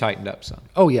 Brandy's tightened up some.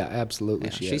 Oh, yeah, absolutely.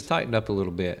 Yeah, she's tightened up a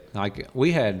little bit. Like,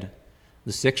 we had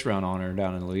the 6 run on her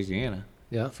down in Louisiana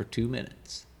for 2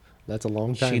 minutes. That's a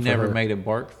long time. She for never her. made a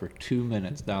bark for 2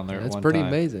 minutes down there. That's at one pretty time.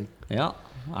 amazing. Yeah,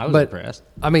 I was impressed.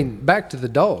 I mean, back to the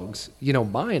dogs.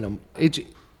 Buying them,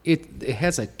 it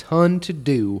has a ton to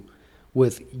do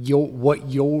with what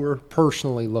you're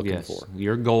personally looking for.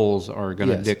 Your goals are going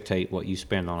to dictate what you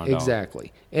spend on a dog.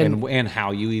 Exactly, and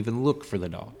how you even look for the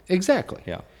dog. Exactly.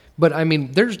 Yeah. But I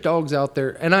mean, there's dogs out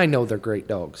there, and I know they're great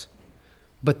dogs,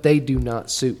 but they do not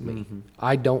suit me. Mm-hmm.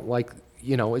 I don't like.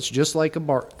 It's just like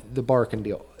the barking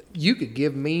deal. You could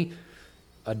give me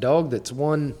a dog that's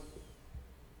one.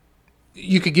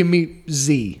 You could give me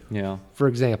Z, for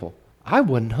example. I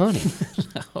wouldn't hunt him.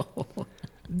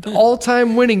 The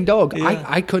all-time winning dog. Yeah.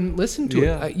 I couldn't listen to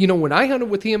it. When I hunted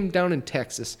with him down in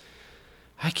Texas,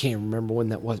 I can't remember when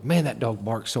that was. Man, that dog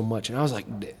barked so much, and I was like,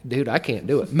 dude, I can't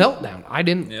do it. Meltdown. I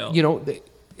didn't.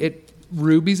 Yeah.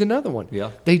 Ruby's another one.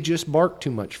 Yeah. They just bark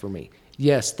too much for me.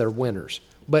 Yes, they're winners,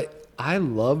 but I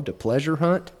love to pleasure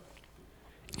hunt.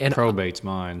 And Probate's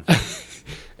mine.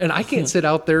 And I can't sit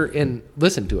out there and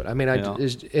listen to it. I mean,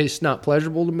 it's not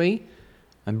pleasurable to me.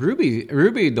 And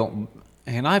Ruby don't,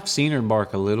 and I've seen her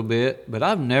bark a little bit, but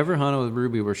I've never hunted with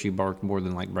Ruby where she barked more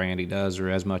than like Brandy does or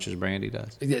as much as Brandy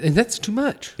does. And that's too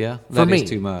much. Yeah, that is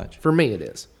too much. For me, it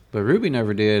is. But Ruby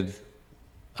never did.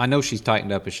 I know she's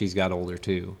tightened up as she's got older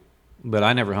too, but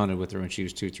I never hunted with her when she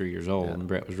was 2-3 years old, and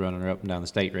Brett was running her up and down the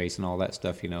state race and all that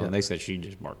stuff, and they said she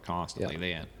just barked constantly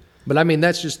then. But I mean,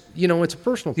 that's just, it's a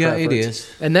personal preference. Yeah, it is.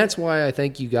 And that's why I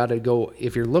think you got to go,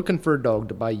 if you're looking for a dog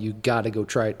to buy, you got to go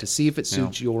try it to see if it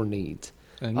suits your needs.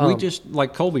 And we just,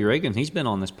 like Colby Reagan, he's been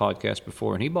on this podcast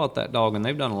before, and he bought that dog, and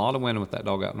they've done a lot of winning with that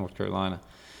dog out in North Carolina.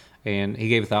 And he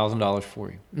gave $1,000 for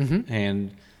him. Mm-hmm.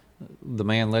 And the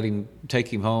man let him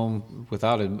take him home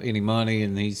without any money,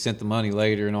 and he sent the money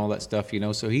later and all that stuff,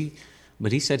 So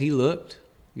but he said he looked.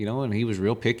 And he was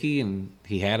real picky, and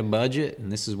he had a budget,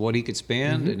 and this is what he could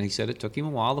spend. Mm-hmm. And he said it took him a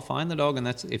while to find the dog, and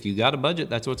that's if you got a budget,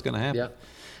 that's what's going to happen. Yeah.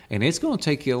 And it's going to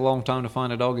take you a long time to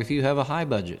find a dog if you have a high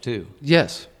budget too.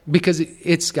 Yes, because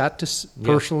it's got to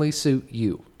personally suit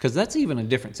you. Because that's even a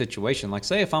different situation. Like,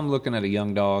 say if I'm looking at a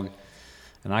young dog,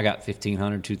 and I got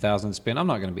 $1,500, $2,000 to spend, I'm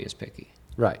not going to be as picky.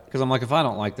 Right. Because I'm like, if I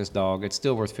don't like this dog, it's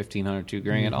still worth $1,500, $2,000.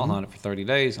 Mm-hmm. I'll hunt it for 30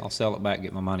 days. I'll sell it back,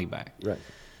 get my money back. Right.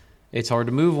 It's hard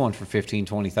to move one for $15,000,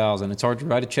 $20,000. It's hard to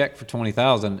write a check for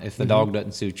 $20,000 if the dog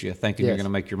doesn't suit you, thinking you're going to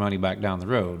make your money back down the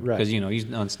road. Right. Because you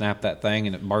unsnap that thing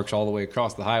and it barks all the way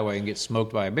across the highway and gets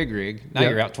smoked by a big rig. Now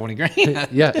you're out $20,000.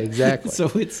 Yeah, exactly. So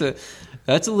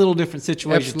that's a little different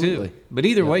situation too. But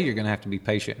either way, you're going to have to be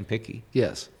patient and picky.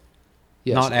 Yes.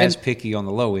 Not as picky on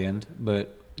the low end,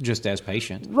 but just as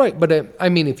patient. Right, but I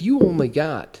mean, if you only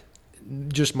got,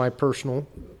 just my personal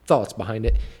thoughts behind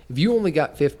it, if you only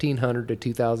got $1,500 to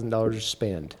 $2,000 to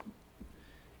spend,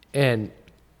 and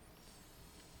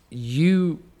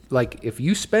if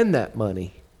you spend that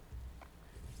money,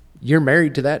 you're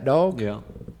married to that dog. Yeah.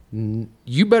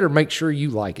 You better make sure you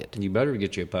like it. You better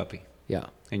get you a puppy. Yeah.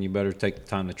 And you better take the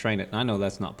time to train it. And I know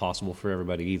that's not possible for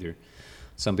everybody either.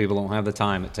 Some people don't have the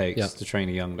time it takes to train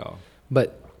a young dog.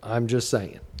 But I'm just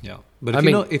saying. Yeah. But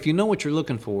if you know what you're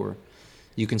looking for,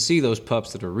 you can see those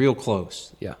pups that are real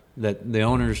close. Yeah. That the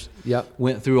owners Yep.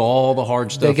 went through all the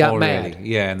hard stuff They got already. mad.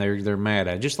 Yeah, and they're mad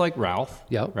at it. Just like Ralph.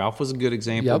 Yep. Ralph was a good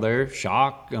example Yep. there.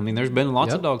 Shock. I mean, there's been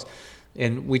lots of Yep. dogs.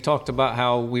 And we talked about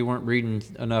how we weren't breeding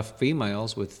enough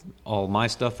females with all my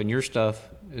stuff and your stuff,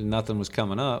 and nothing was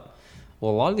coming up.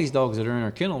 Well, a lot of these dogs that are in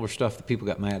our kennel were stuff that people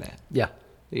got mad at. Yeah.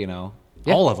 You know,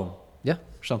 Yeah. all of them. Yeah.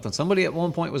 Something somebody at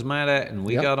one point was mad at, and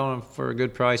we Yep. got on them for a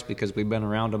good price because we've been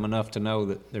around them enough to know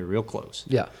that they're real close.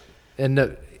 Yeah.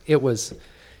 And it was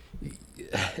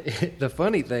the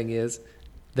funny thing is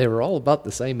they were all about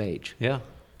the same age. Yeah.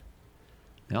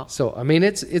 Yeah. So I mean,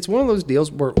 it's one of those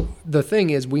deals where the thing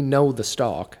is we know the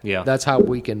stock. Yeah. That's how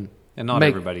we can. And not make,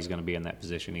 everybody's going to be in that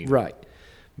position either. Right.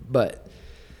 But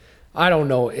I don't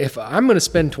know if I'm going to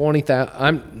spend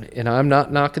 $20,000. I'm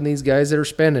not knocking these guys that are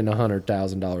spending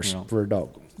 $100,000 No. for a dog.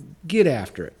 Get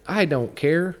after it. I don't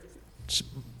care.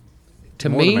 To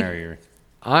More the me, merrier.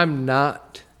 I'm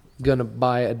not going to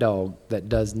buy a dog that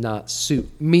does not suit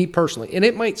me personally, and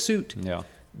it might suit Yeah.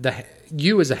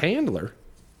 you as a handler.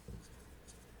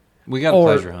 We got to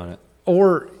Or- pleasure hunt it.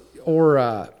 or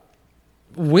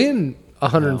win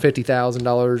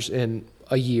 $150,000 in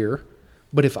a year,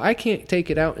 but if I can't take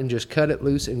it out and just cut it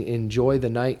loose and enjoy the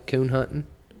night coon hunting,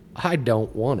 I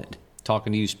don't want it.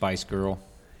 Talking to you, Spice Girl.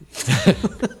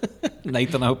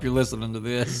 Nathan, I hope you're listening to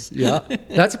this. Yeah,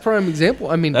 that's a prime example.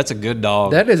 I mean, That's a good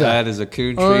dog. That is a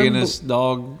coon tree and this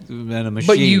dog and a machine.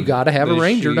 but you got to have a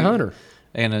ranger to hunt her.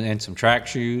 And some track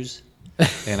shoes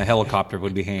and a helicopter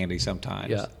would be handy sometimes.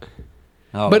 Yeah,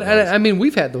 Oh, but it was. I mean,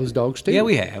 we've had those dogs too. Yeah,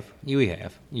 we have. We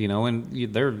have. You know, and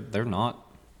they're not.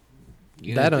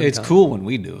 That It's uncommon. cool when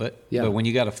we do it. Yeah. But when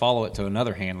you got to follow it to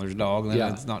another handler's dog, then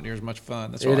Yeah. it's not near as much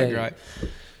fun. That's It right. ain't. Right.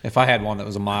 If I had one that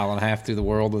was a mile and a half through the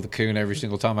world with a coon every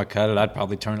single time I cut it, I'd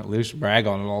probably turn it loose and brag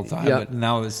on it all the time. Yeah. But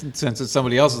now, since it's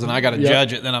somebody else's and I got to Yeah.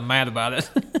 judge it, then I'm mad about it.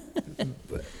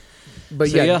 But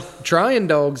So, yeah, yeah. trying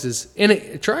dogs is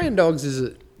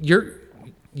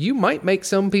you might make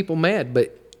some people mad,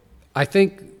 but I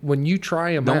think when you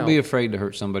try them out, Don't be afraid to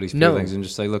hurt somebody's No. feelings and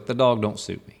just say, "Look, the dog don't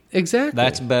suit me." exactly.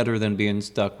 That's better than being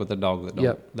stuck with a dog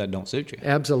that don't suit you.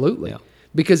 Absolutely. Yeah.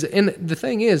 Because, and the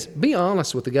thing is, be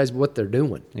honest with the guys what they're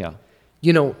doing. Yeah.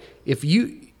 You know, if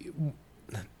you,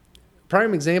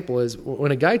 prime example is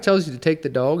when a guy tells you to take the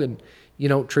dog and, you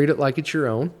know, treat it like it's your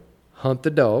own, hunt the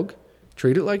dog,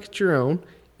 treat it like it's your own.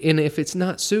 And if it's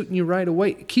not suiting you right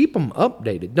away, keep them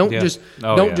updated. Don't Yeah. just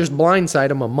Oh, don't yeah. just blindside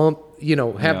them a month. You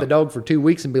know, have Yeah. the dog for 2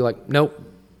 weeks and be like, nope,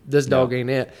 this dog No. ain't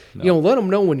it. No. You know, let them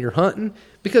know when you're hunting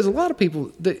because a lot of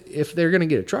people, if they're going to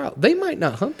get a trial, they might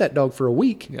not hunt that dog for a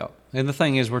week. Yeah. And the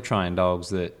thing is, we're trying dogs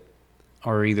that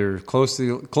are either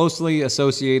closely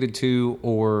associated to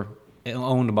or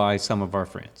owned by some of our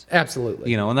friends.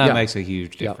 Absolutely. You know, and that Yeah. makes a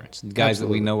huge Yeah. difference. Guys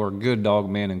Absolutely. that we know are good dog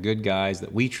men and good guys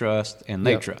that we trust and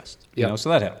they Yeah. trust. Yeah. You know, so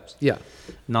that helps. Yeah.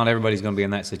 Not everybody's going to be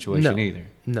in that situation No. either.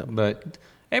 No. But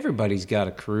everybody's got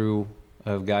a crew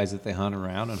of guys that they hunt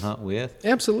around and hunt with.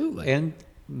 Absolutely. And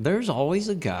there's always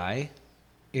a guy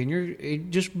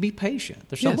just be patient.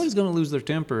 There's Yes. somebody's going to lose their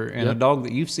temper, and Yeah. a dog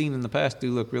that you've seen in the past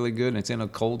do look really good, and it's in a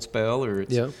cold spell, or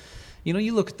it's, Yeah. you know,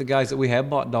 you look at the guys that we have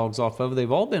bought dogs off of, they've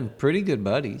all been pretty good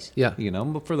buddies. Yeah. You know,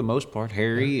 but for the most part,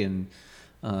 Harry and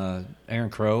Aaron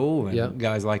Crow and Yeah.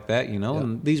 guys like that, you know, Yeah.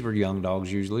 and these were young dogs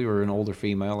usually, or an older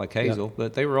female like Hazel,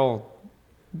 but they were all,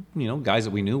 you know, guys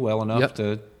that we knew well enough Yep.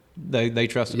 to, they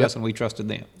trusted Yep. us and we trusted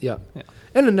them. Yeah. Yeah.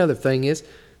 And another thing is,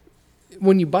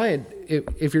 when you buy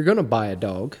if you're going to buy a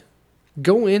dog,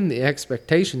 go in the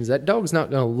expectations that dog's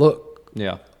not going to look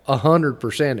Yeah.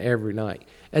 100% every night,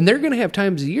 and they're going to have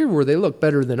times a year where they look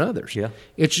better than others. Yeah.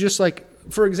 It's just like,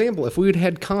 for example, if we had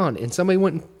had Con and somebody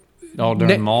went and All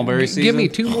during mulberry season. give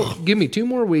me 2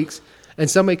 more weeks, and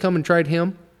somebody come and tried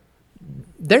him,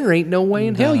 there ain't no way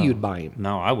in hell you'd buy him.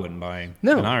 No, I wouldn't buy him.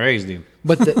 No. And I raised him.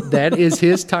 But that is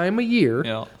his time of year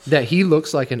Yeah. that he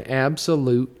looks like an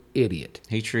absolute idiot.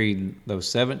 He treed those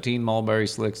 17 mulberry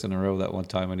slicks in a row that one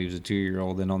time when he was a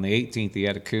 2-year-old. And on the 18th, he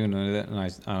had a coon in it, and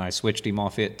I switched him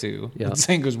off it too. Yeah. And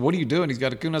Zane goes, "What are you doing?" He's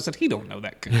got a coon. I said, "He don't know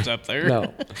that coon's up there."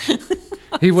 No.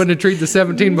 He wouldn't have treated the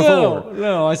 17 before.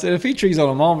 No. I said, if he trees on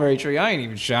a mulberry tree, I ain't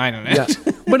even shining it. Yeah.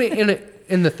 But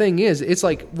and the thing is, it's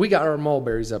like we got our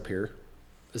mulberries up here,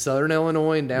 Southern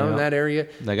Illinois and down in Yeah. that area.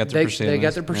 They got their They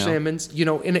got their persimmons. persimmons, you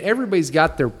know, and everybody's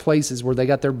got their places where they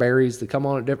got their berries that come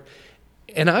on at different.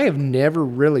 And I have never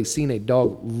really seen a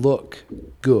dog look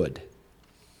good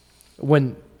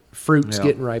when fruit's Yeah.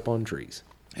 getting ripe on trees.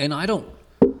 And I've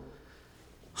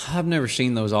never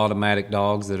seen those automatic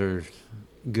dogs that are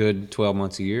good 12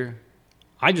 months a year.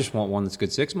 I just want one that's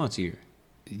good 6 months a year.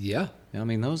 Yeah. I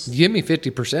mean, those. Give me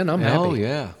 50%, I'm happy. Oh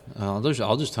yeah, I'll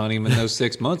just hunt him in those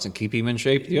 6 months and keep him in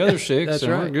shape the other 6, That's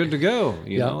and right. we're good to go.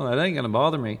 You know, that ain't gonna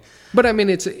bother me. But I mean,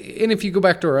 and if you go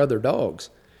back to our other dogs,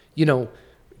 you know,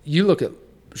 you look at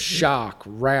Shock,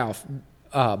 Ralph,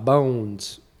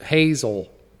 Bones,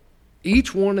 Hazel,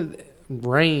 each one of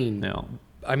Rain. No.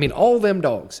 I mean, all them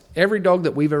dogs, every dog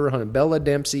that we've ever hunted, Bella,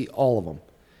 Dempsey, all of them,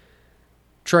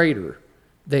 Trader,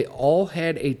 they all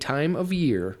had a time of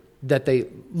year that they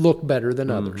look better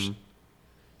than others.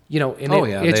 You know, and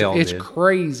it's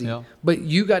crazy. Yeah. But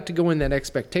you got to go in that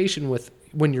expectation with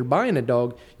when you're buying a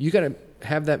dog, you got to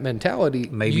have that mentality.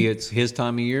 Maybe it's his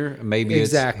time of year, maybe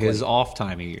it's his off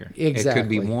time of year. Exactly. It could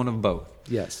be one of both.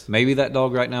 Yes. Maybe that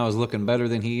dog right now is looking better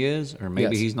than he is, or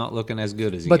maybe he's not looking as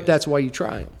good as he is. But that's why you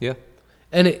try him. Yeah.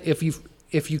 And if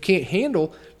you can't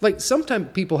handle, like sometimes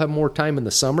people have more time in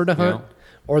the summer to hunt,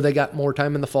 or they got more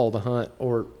time in the fall to hunt,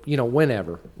 or, you know,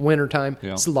 wintertime.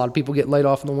 Yeah. So a lot of people get laid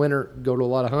off in the winter, go to a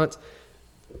lot of hunts.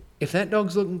 If that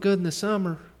dog's looking good in the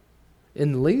summer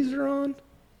and the leaves are on,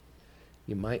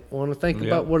 you might want to think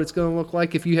about what it's going to look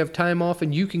like if you have time off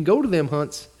and you can go to them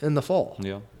hunts in the fall.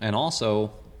 Yeah. And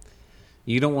also,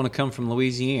 you don't want to come from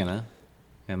Louisiana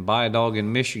and buy a dog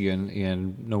in Michigan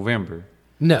in November.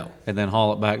 No. And then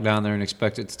haul it back down there and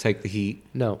expect it to take the heat.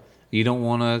 No. You don't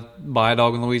want to buy a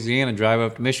dog in Louisiana, drive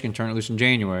up to Michigan, turn it loose in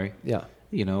January. Yeah.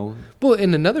 You know. Well,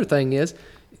 and another thing is,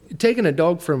 taking a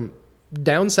dog from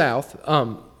down south,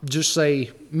 just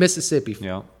say Mississippi,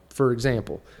 for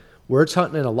example, where it's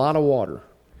hunting in a lot of water.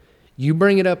 You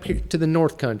bring it up here to the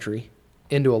North Country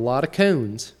into a lot of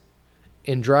cones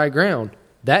and dry ground,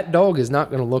 that dog is not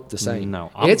going to look the same.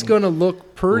 No. It's going to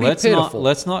look pretty pitiful.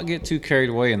 Let's not get too carried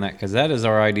away in that, because that is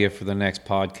our idea for the next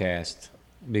podcast.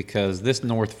 Because this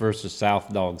North versus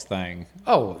South dogs thing.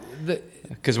 Oh.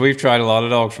 Because we've tried a lot of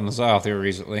dogs from the South here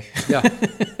recently. Yeah.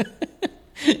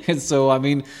 And so, I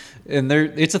mean,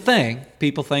 it's a thing.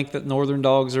 People think that Northern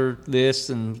dogs are this,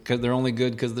 and cause they're only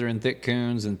good because they're in thick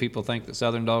coons, and people think that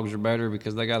Southern dogs are better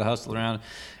because they got to hustle around.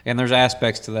 And there's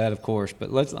aspects to that, of course.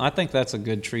 But I think that's a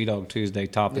good Tree Dog Tuesday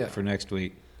topic for next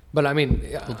week. But I mean,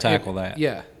 we'll tackle that.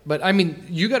 Yeah, but I mean,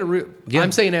 you got to.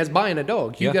 I'm saying, as buying a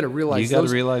dog, you got to realize. You got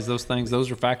to realize those things. Those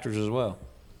are factors as well.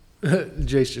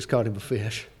 Jace just caught him a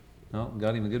fish. Oh,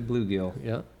 got him a good bluegill.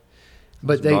 Yeah,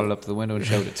 but they brought it up to the window and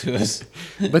showed it to us.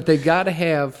 But they got to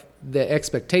have the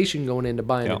expectation going into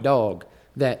buying a dog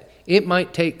that it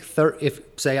might take. If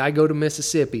say I go to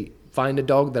Mississippi, find a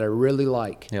dog that I really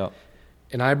like. Yeah.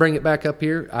 And I bring it back up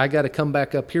here, I got to come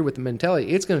back up here with the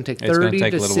mentality. It's going to take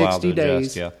 30 to 60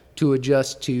 days to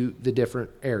adjust to the different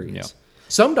areas. Yeah.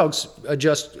 Some dogs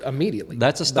adjust immediately.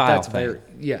 That's a style thing.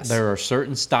 Yes. There are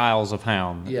certain styles of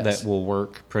hound that will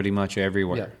work pretty much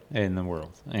everywhere in the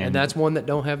world. And that's one that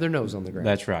don't have their nose on the ground.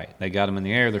 That's right. They got them in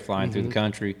the air. They're flying through the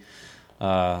country.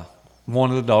 One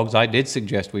of the dogs I did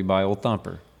suggest we buy, Old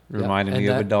Thumper, reminded me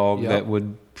of a dog that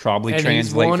would probably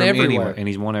translate from anywhere. And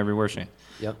he's won everywhere since.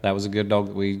 Yep. That was a good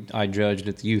dog that I judged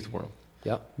at the Youth World.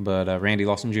 Yep. But Randy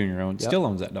Lawson Jr. still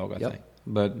owns that dog, I think.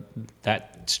 But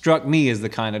that struck me as the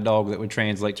kind of dog that would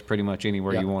translate to pretty much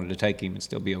anywhere you wanted to take him and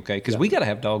still be okay. Because we got to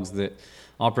have dogs that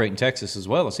operate in Texas as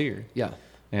well as here. Yeah.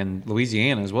 And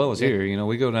Louisiana as well as here. You know,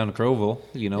 we go down to Crowville.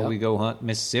 You know, we go hunt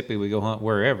Mississippi. We go hunt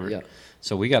wherever. Yeah.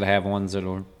 So we got to have ones that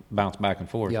will bounce back and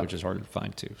forth, which is harder to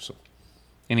find too. So,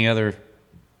 any other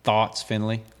thoughts,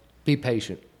 Finley? Be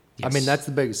patient. Yes. I mean, that's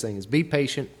the biggest thing is be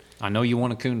patient. I know you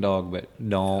want a coon dog, but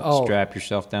don't strap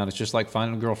yourself down. It's just like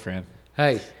finding a girlfriend.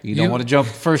 Hey, you don't want to jump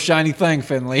the first shiny thing,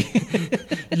 Finley.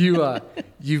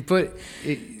 You put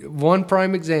one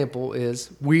prime example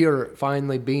is we are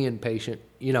finally being patient.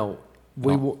 You know,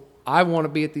 I want to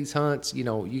be at these hunts. You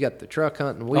know, you got the truck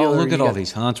hunt and wheeler. Oh, look at all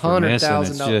these hunts we're missing.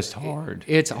 It's just hard.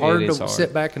 It's hard to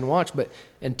sit back and watch, but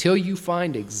until you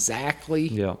find exactly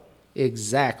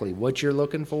what you're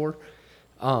looking for,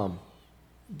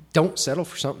 don't settle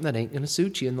for something that ain't going to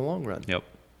suit you in the long run. Yep.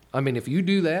 I mean, if you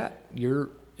do that, you're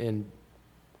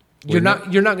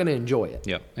not going to enjoy it.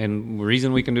 Yep. And the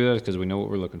reason we can do that is because we know what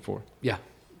we're looking for. Yeah.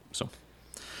 So,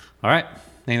 all right.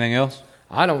 Anything else?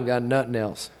 I don't got nothing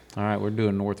else. All right. We're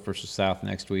doing North versus South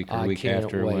next week or the week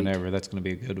after, or whenever. That's going to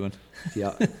be a good one.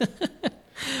 Yeah.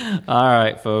 All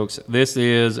right, folks. This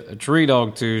is Tree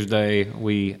Dog Tuesday.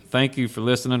 We thank you for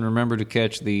listening. Remember to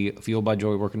catch the Fueled by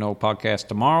Joy Working Dog podcast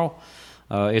tomorrow.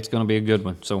 It's going to be a good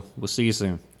one. So we'll see you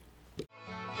soon.